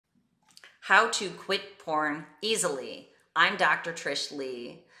How to quit porn easily. I'm Dr. Trish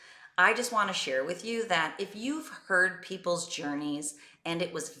Leigh. I just want to share with you that if you've heard people's journeys and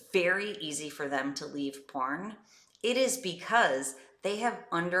it was very easy for them to leave porn, it is because they have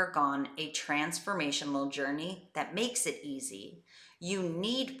undergone a transformational journey that makes it easy. You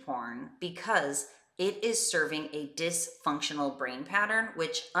need porn because it is serving a dysfunctional brain pattern,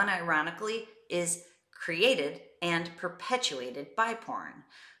 which unironically is created and perpetuated by porn.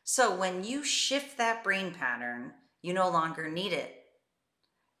 So when you shift that brain pattern, you no longer need it.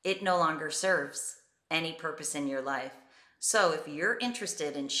 It no longer serves any purpose in your life. So if you're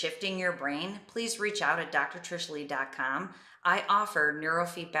interested in shifting your brain, please reach out at drtrishleigh.com. I offer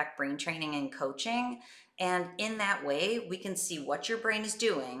neurofeedback brain training and coaching. And in that way, we can see what your brain is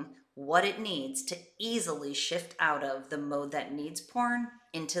doing, what it needs to easily shift out of the mode that needs porn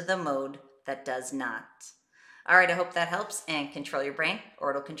into the mode that does not. All right, I hope that helps, and control your brain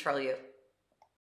or it'll control you.